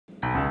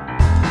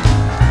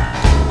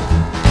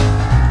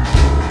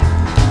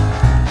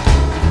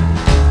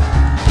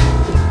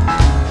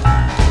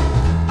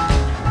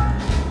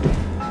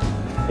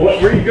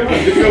Where are you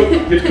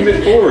going? Just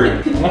commit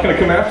forward. I'm not gonna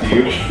come after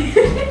you.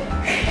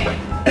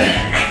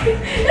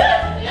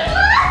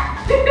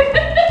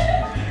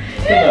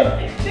 Come on.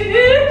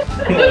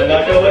 I'm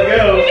not gonna let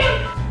go.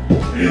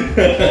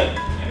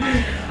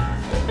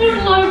 There's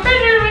a lot of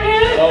pressure in my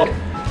hand. Oh.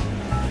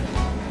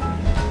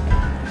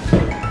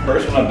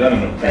 First one I've done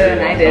in a very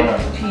long I did. time.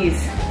 Jeez.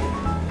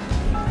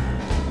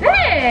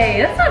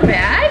 Hey, that's not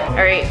bad. All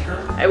right,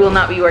 I will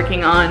not be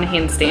working on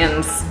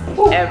handstands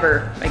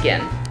ever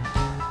again.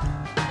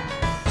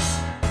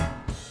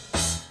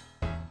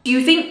 Do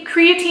you think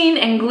creatine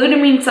and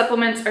glutamine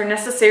supplements are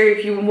necessary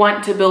if you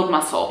want to build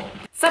muscle?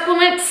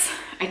 Supplements,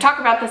 I talk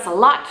about this a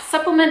lot.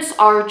 Supplements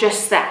are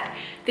just that.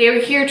 They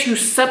are here to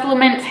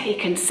supplement a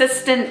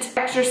consistent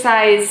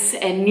exercise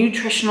and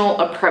nutritional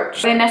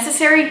approach. Are they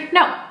necessary?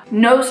 No.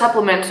 No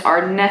supplements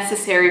are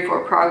necessary for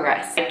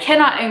progress. I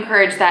cannot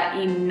encourage that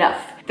enough.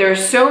 There are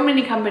so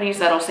many companies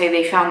that'll say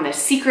they found the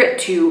secret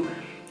to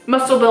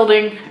muscle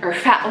building or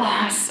fat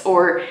loss,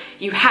 or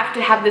you have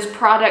to have this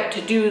product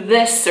to do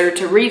this or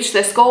to reach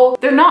this goal.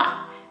 They're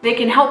not. They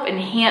can help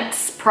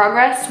enhance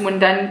progress when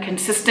done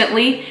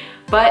consistently,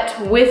 but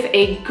with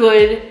a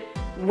good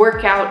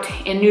workout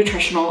and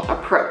nutritional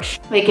approach.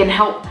 They can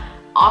help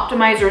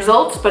optimize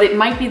results, but it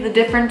might be the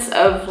difference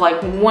of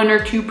like 1 or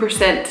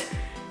 2%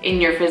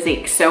 in your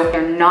physique. So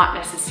they're not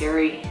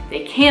necessary.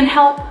 They can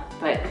help,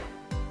 but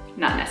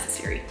not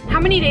necessary.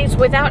 How many days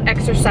without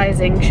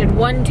exercising should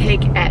one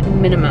take at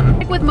minimum?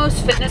 Like with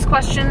most fitness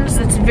questions,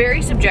 it's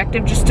very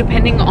subjective, just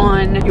depending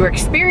on your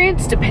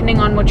experience, depending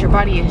on what your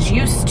body is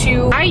used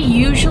to. I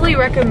usually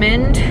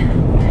recommend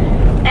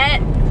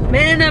at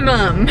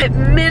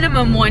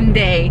minimum 1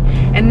 day,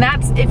 and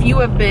that's if you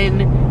have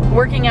been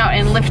working out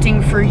and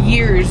lifting for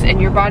years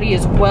and your body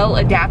is well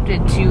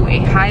adapted to a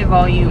high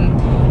volume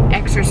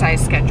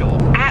exercise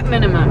schedule. At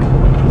minimum,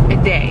 a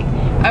day.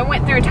 I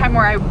went through a time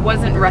where I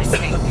wasn't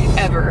resting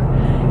ever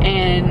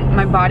and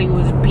my body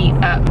was beat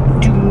up.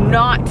 Do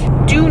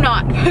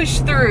not push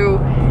through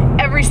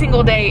every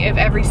single day of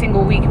every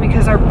single week,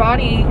 because our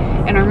body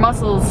and our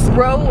muscles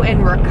grow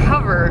and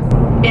recover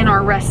in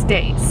our rest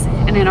days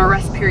and in our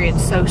rest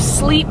periods. So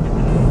sleep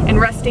and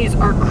rest days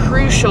are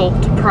crucial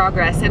to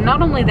progress, and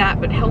not only that,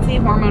 but healthy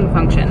hormone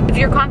function. If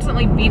you're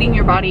constantly beating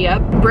your body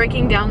up,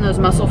 breaking down those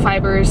muscle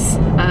fibers,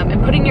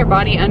 and putting your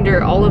body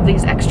under all of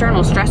these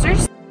external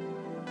stressors,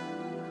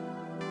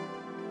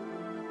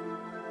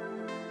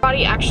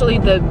 body actually,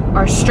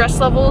 our stress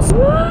levels, woo,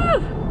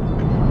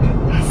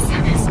 the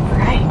sun is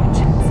bright,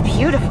 it's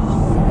beautiful.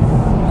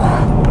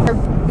 Our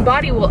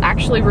body will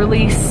actually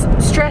release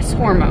stress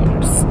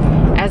hormones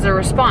as a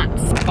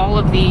response to all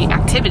of the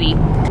activity.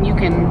 You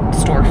can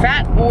store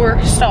fat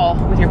or stall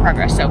with your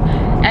progress. So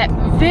at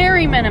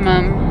very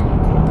minimum,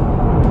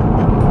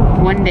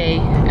 1 day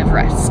of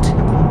rest.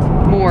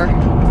 More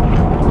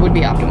would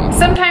be optimal.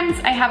 Sometimes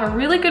I have a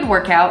really good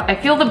workout, I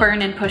feel the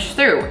burn and push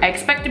through. I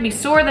expect to be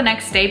sore the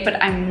next day,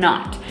 but I'm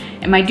not.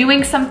 Am I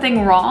doing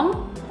something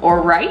wrong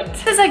or right?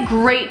 This is a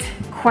great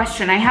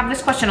question. I have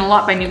this question a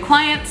lot by new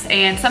clients,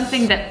 and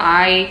something that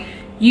I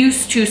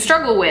used to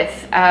struggle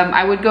with.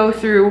 I would go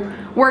through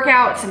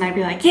workouts and I'd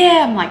be like,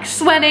 yeah, I'm like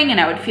sweating, and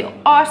I would feel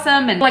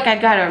awesome, and like I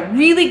got a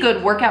really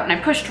good workout and I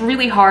pushed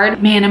really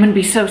hard. Man, I'm gonna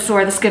be so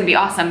sore, this is gonna be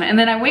awesome. And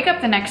then I wake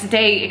up the next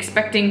day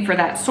expecting for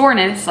that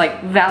soreness,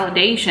 like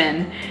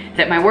validation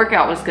that my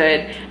workout was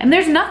good, and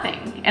there's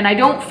nothing. And I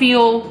don't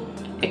feel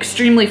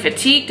extremely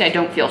fatigued, I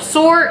don't feel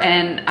sore,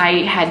 and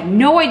I had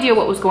no idea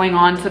what was going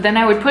on. So then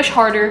I would push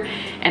harder,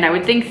 and I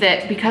would think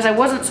that because I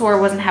wasn't sore, I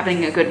wasn't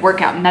having a good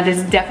workout, and that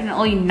is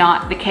definitely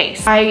not the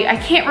case. I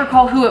can't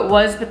recall who it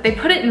was, but they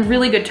put it in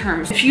really good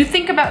terms. If you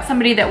think about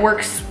somebody that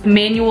works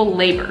manual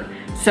labor,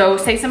 so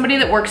say somebody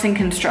that works in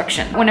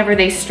construction, whenever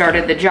they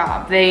started the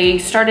job, they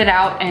started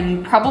out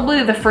and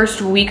probably the first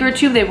week or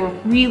two, they were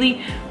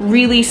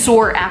really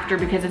sore after,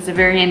 because it's a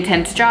very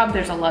intense job.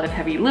 There's a lot of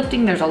heavy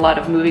lifting, there's a lot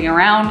of moving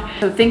around.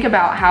 So think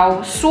about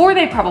how sore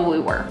they probably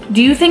were.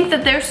 Do you think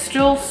that they're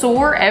still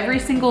sore every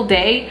single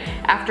day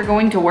after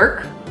going to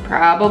work?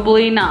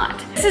 Probably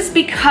not. This is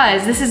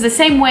because this is the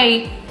same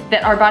way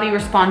that our body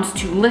responds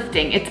to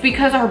lifting. It's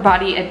because our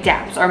body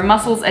adapts, our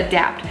muscles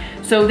adapt.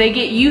 So they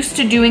get used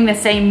to doing the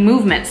same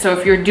movement. So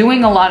if you're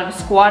doing a lot of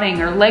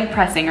squatting or leg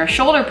pressing or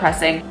shoulder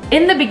pressing,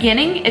 in the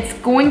beginning, it's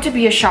going to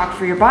be a shock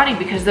for your body,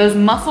 because those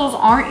muscles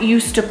aren't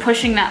used to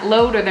pushing that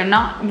load, or they're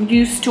not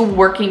used to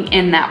working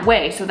in that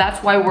way. So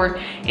that's why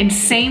we're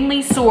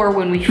insanely sore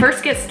when we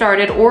first get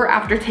started or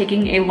after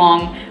taking a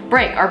long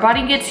break. Our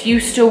body gets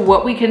used to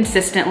what we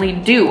consistently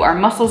do. Our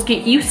muscles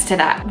get used to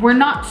that. We're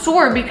not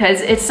sore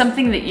because it's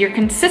something that you're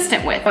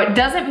consistent with. But it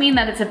doesn't mean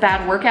that it's a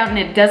bad workout, and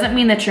it doesn't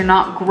mean that you're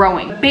not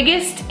growing. The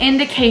biggest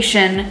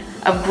indication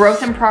of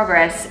growth and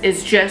progress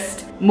is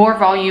just more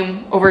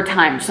volume over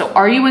time. So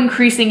are you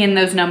increasing in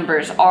those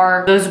numbers?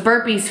 Are those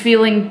burpees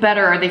feeling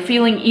better? Are they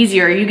feeling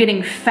easier? Are you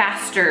getting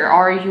faster?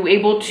 Are you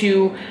able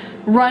to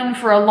run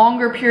for a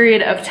longer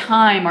period of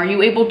time? Are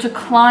you able to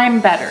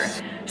climb better?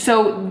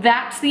 So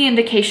that's the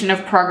indication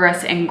of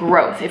progress and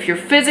growth. If you're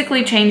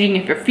physically changing,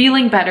 if you're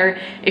feeling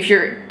better, if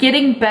you're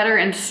getting better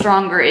and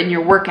stronger in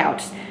your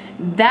workouts,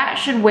 that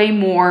should weigh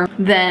more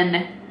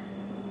than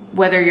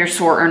whether you're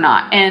sore or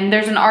not. And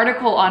there's an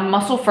article on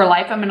Muscle for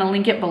Life, I'm gonna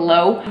link it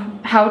below,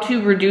 how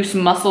to reduce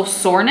muscle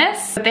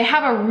soreness. But they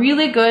have a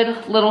really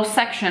good little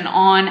section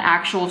on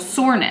actual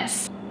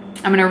soreness.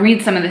 I'm gonna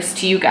read some of this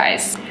to you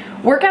guys.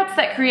 Workouts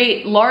that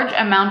create large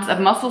amounts of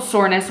muscle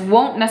soreness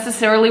won't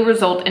necessarily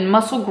result in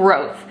muscle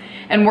growth,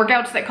 and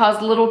workouts that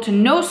cause little to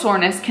no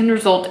soreness can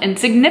result in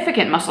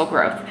significant muscle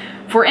growth.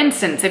 For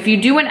instance, if you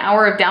do an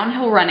hour of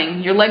downhill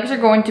running, your legs are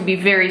going to be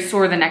very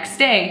sore the next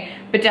day,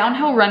 but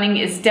downhill running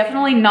is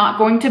definitely not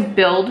going to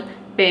build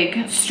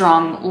big,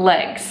 strong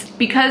legs.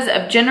 Because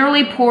of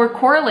generally poor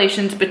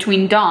correlations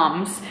between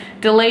DOMS,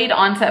 delayed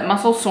onset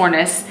muscle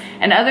soreness,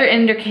 and other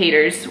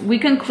indicators, we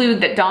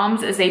conclude that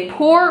DOMS is a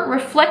poor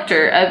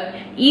reflector of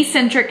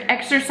eccentric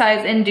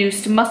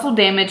exercise-induced muscle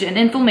damage and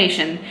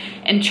inflammation,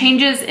 and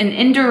changes in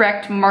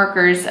indirect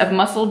markers of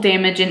muscle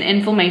damage and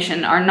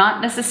inflammation are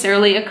not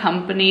necessarily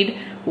accompanied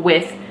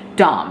with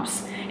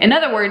DOMS. In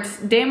other words,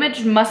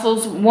 damaged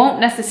muscles won't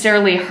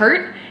necessarily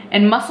hurt,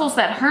 and muscles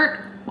that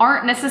hurt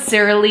aren't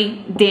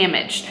necessarily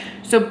damaged.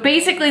 So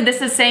basically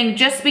this is saying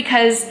just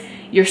because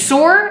you're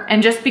sore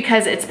and just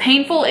because it's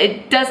painful,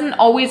 it doesn't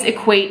always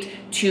equate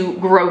to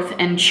growth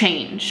and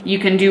change. You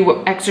can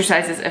do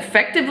exercises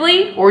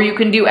effectively, or you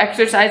can do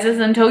exercises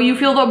until you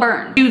feel the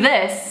burn. Do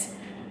this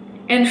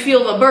and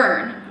feel the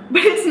burn,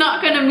 but it's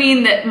not gonna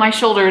mean that my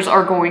shoulders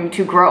are going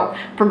to grow.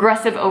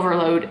 Progressive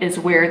overload is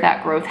where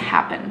that growth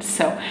happens.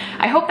 So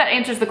I hope that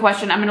answers the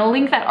question. I'm gonna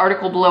link that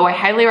article below. I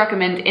highly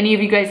recommend any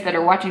of you guys that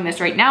are watching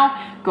this right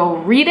now, go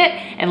read it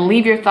and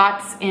leave your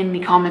thoughts in the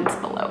comments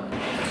below.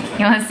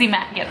 You wanna see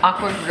Matt get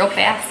awkward real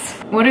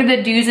fast? What are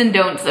the do's and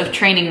don'ts of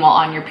training while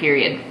on your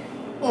period?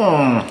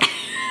 Why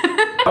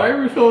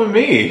are you filming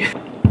me?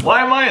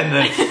 Why am I in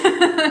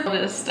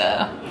this?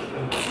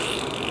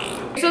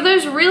 So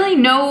there's really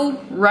no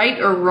right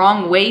or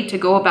wrong way to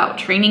go about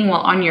training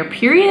while on your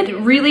period. It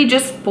really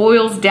just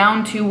boils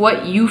down to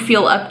what you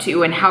feel up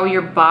to and how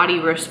your body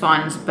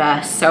responds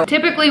best. So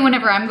typically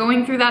whenever I'm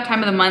going through that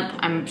time of the month,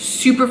 I'm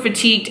super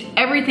fatigued,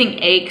 everything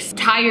aches,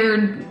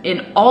 tired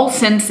in all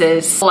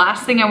senses. The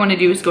last thing I want to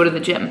do is go to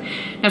the gym.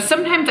 Now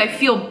sometimes I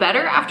feel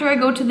better after I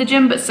go to the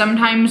gym, but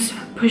sometimes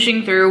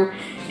pushing through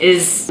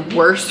is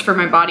worse for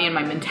my body and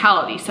my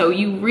mentality. So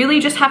you really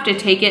just have to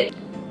take it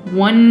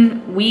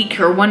 1 week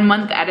or 1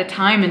 month at a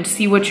time and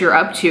see what you're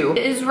up to. It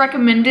is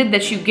recommended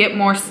that you get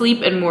more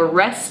sleep and more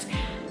rest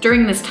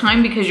during this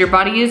time because your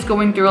body is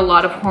going through a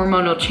lot of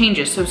hormonal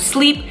changes. So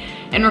sleep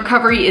and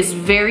recovery is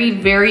very,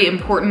 very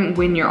important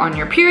when you're on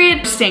your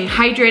period. Staying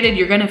hydrated,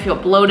 you're gonna feel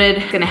bloated,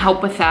 it's gonna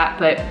help with that.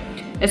 But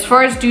as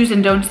far as do's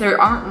and don'ts, there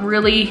aren't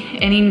really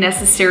any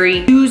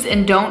necessary do's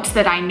and don'ts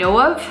that I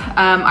know of.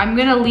 I'm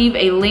gonna leave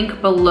a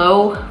link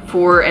below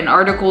for an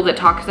article that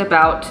talks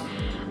about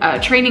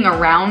training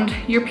around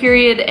your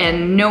period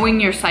and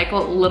knowing your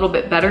cycle a little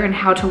bit better and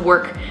how to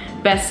work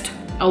best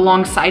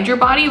alongside your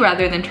body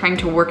rather than trying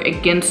to work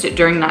against it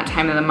during that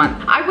time of the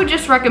month. I would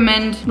just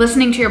recommend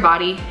listening to your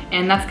body,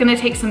 and that's gonna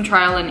take some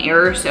trial and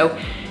error. So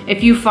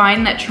if you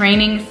find that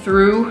training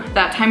through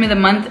that time of the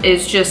month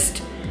is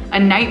just a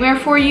nightmare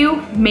for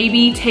you,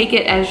 maybe take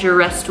it as your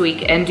rest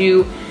week and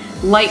do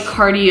light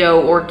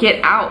cardio or get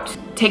out.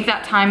 Take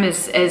that time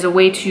as a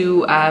way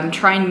to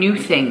try new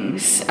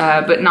things,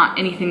 but not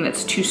anything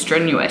that's too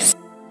strenuous.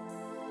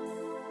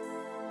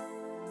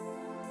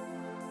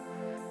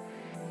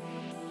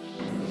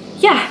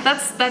 Yeah,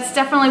 that's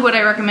definitely what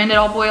I recommend. It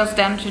all boils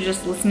down to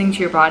just listening to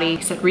your body.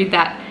 So read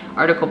that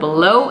article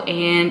below,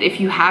 and if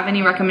you have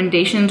any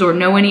recommendations or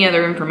know any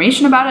other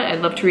information about it,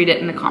 I'd love to read it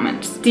in the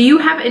comments. Do you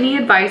have any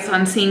advice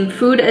on seeing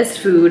food as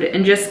food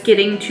and just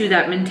getting to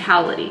that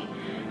mentality?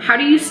 How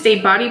do you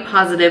stay body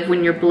positive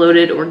when you're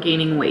bloated or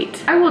gaining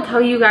weight? I will tell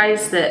you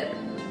guys that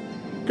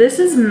this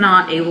is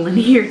not a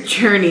linear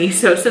journey.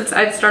 So since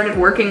I've started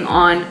working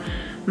on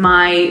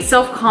my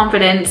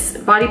self-confidence,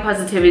 body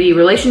positivity,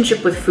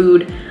 relationship with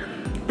food,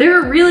 there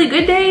are really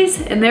good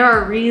days and there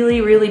are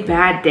really, really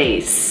bad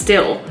days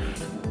still.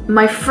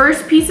 My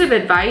first piece of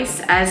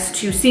advice as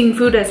to seeing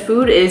food as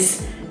food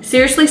is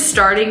seriously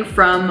starting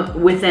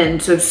from within.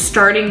 So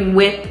starting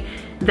with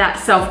that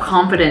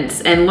self-confidence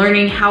and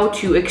learning how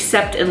to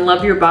accept and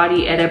love your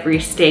body at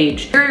every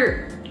stage.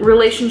 Your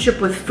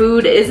relationship with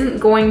food isn't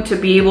going to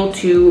be able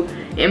to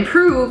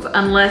improve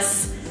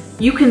unless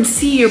you can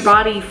see your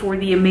body for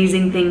the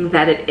amazing thing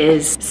that it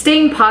is.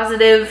 Staying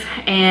positive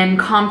and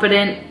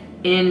confident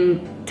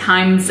in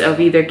times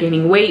of either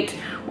gaining weight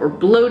or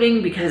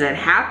bloating, because it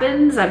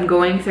happens. I'm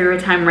going through a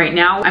time right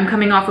now. I'm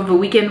coming off of a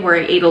weekend where I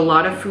ate a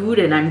lot of food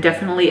and I'm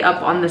definitely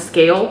up on the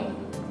scale.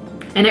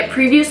 And it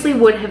previously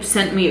would have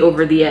sent me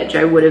over the edge.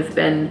 I would have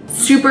been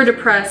super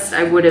depressed.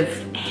 I would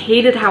have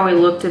hated how I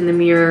looked in the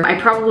mirror. I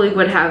probably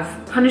would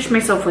have punished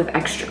myself with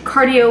extra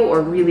cardio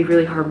or really,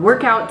 really hard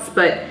workouts,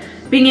 but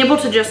being able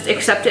to just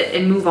accept it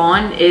and move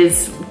on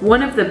is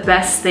one of the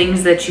best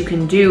things that you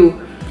can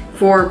do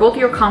for both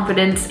your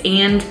confidence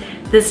and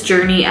this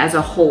journey as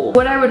a whole.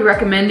 What I would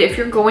recommend if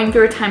you're going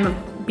through a time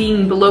of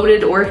being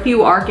bloated, or if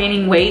you are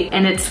gaining weight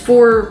and it's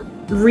for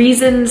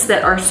reasons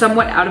that are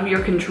somewhat out of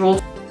your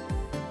control.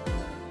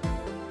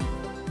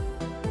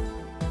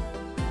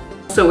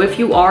 So if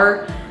you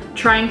are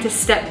trying to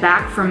step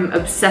back from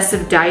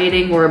obsessive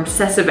dieting or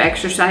obsessive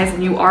exercise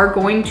and you are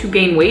going to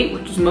gain weight,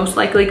 which is most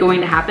likely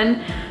going to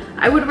happen,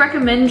 I would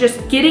recommend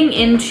just getting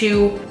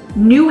into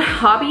new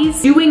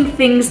hobbies, doing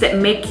things that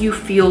make you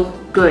feel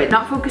good,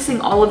 not focusing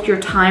all of your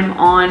time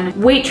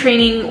on weight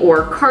training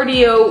or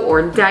cardio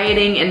or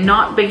dieting, and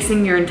not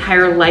basing your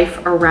entire life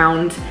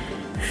around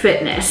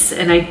fitness.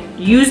 And I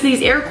use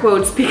these air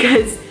quotes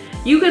because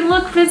you can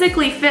look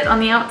physically fit on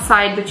the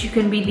outside, but you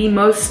can be the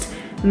most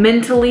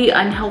mentally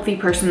unhealthy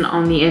person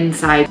on the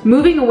inside.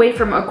 Moving away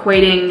from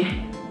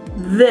equating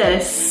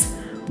this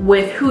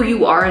with who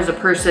you are as a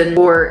person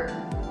or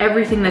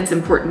everything that's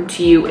important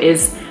to you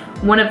is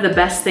one of the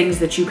best things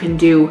that you can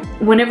do.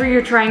 Whenever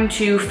you're trying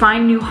to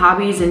find new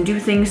hobbies and do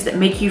things that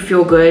make you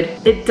feel good,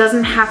 it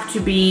doesn't have to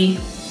be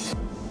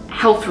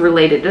health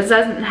related. It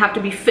doesn't have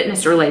to be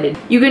fitness related.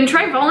 You can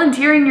try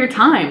volunteering your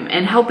time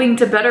and helping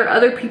to better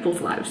other people's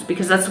lives,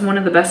 because that's one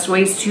of the best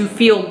ways to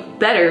feel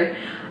better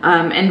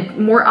and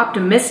more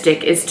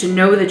optimistic, is to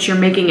know that you're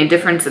making a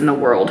difference in the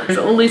world. There's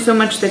only so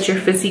much that your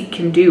physique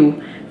can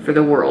do for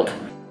the world.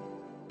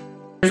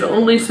 There's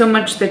only so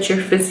much that your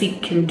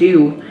physique can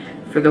do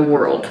for the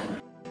world.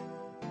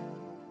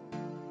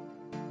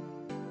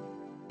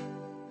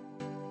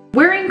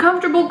 Wearing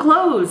comfortable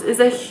clothes is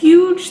a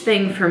huge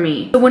thing for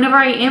me. So whenever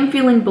I am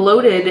feeling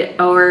bloated,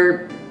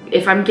 or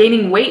if I'm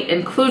gaining weight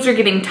and clothes are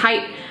getting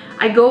tight,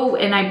 I go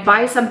and I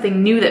buy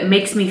something new that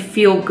makes me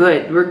feel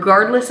good,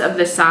 regardless of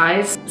the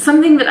size.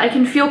 Something that I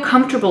can feel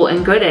comfortable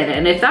and good in.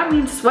 And if that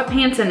means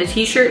sweatpants and a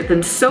t-shirt,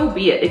 then so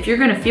be it. If you're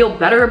gonna feel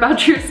better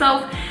about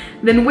yourself,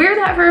 then wear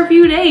that for a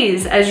few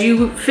days as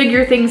you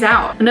figure things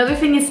out. Another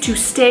thing is to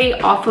stay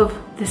off of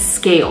the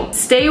scale.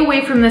 Stay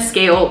away from the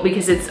scale,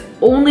 because it's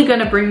only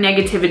gonna bring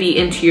negativity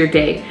into your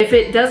day. If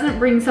it doesn't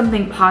bring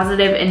something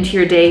positive into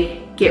your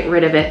day, get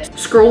rid of it.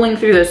 Scrolling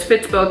through those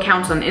Fitspo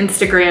accounts on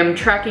Instagram,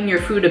 tracking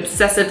your food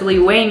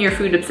obsessively, weighing your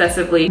food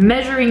obsessively,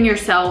 measuring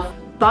yourself,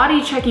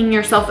 body checking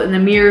yourself in the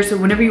mirror. So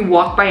whenever you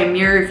walk by a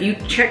mirror, if you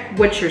check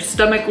what your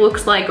stomach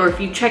looks like, or if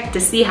you check to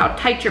see how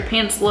tight your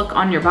pants look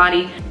on your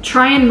body,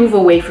 try and move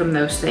away from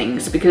those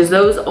things, because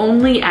those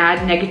only add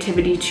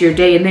negativity to your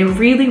day, and they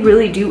really,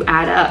 really do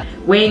add up.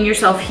 Weighing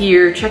yourself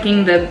here,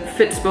 checking the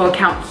Fitspo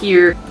account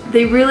here,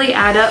 they really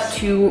add up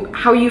to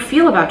how you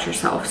feel about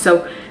yourself.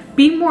 So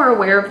be more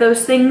aware of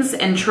those things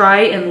and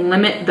try and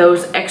limit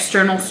those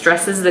external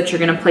stresses that you're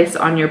gonna place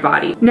on your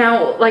body.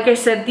 Now, like I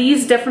said,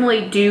 these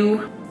definitely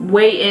do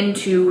weigh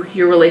into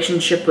your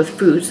relationship with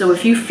food. So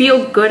if you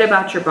feel good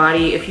about your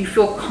body, if you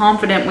feel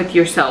confident with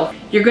yourself,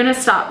 you're gonna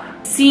stop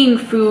seeing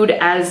food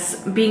as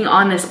being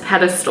on this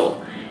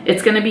pedestal.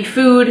 It's gonna be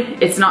food.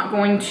 It's not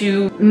going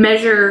to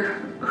measure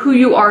who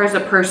you are as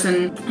a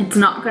person. It's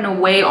not gonna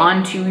weigh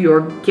onto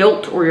your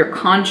guilt or your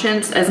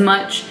conscience as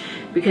much,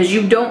 because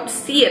you don't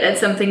see it as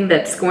something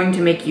that's going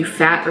to make you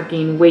fat or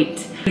gain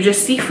weight. You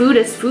just see food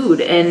as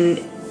food, and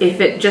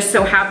if it just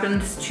so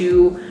happens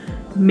to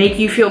make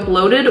you feel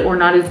bloated or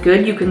not as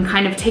good, you can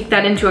kind of take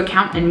that into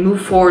account and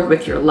move forward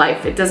with your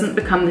life. It doesn't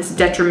become this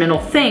detrimental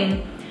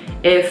thing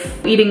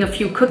if eating a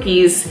few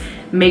cookies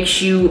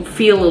makes you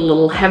feel a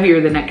little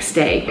heavier the next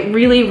day. It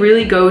really,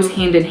 really goes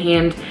hand in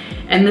hand,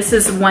 and this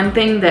is one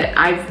thing that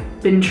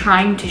I've been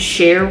trying to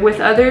share with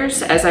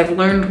others as I've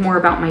learned more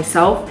about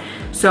myself.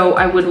 So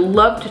I would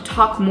love to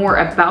talk more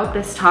about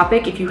this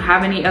topic. If you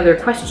have any other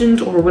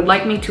questions or would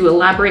like me to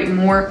elaborate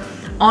more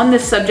on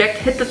this subject,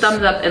 hit the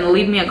thumbs up and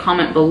leave me a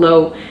comment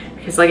below,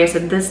 because like I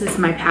said, this is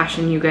my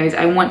passion, you guys.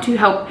 I want to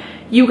help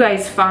you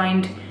guys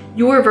find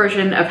your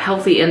version of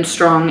healthy and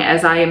strong,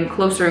 as I am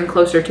closer and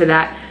closer to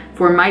that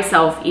for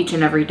myself each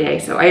and every day.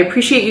 So I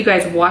appreciate you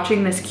guys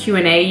watching this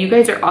Q&A. You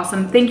guys are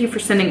awesome. Thank you for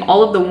sending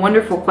all of the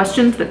wonderful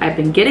questions that I've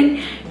been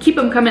getting. Keep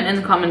them coming in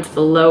the comments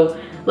below.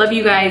 Love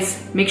you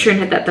guys. Make sure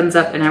and hit that thumbs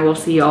up, and I will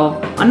see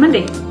y'all on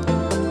Monday.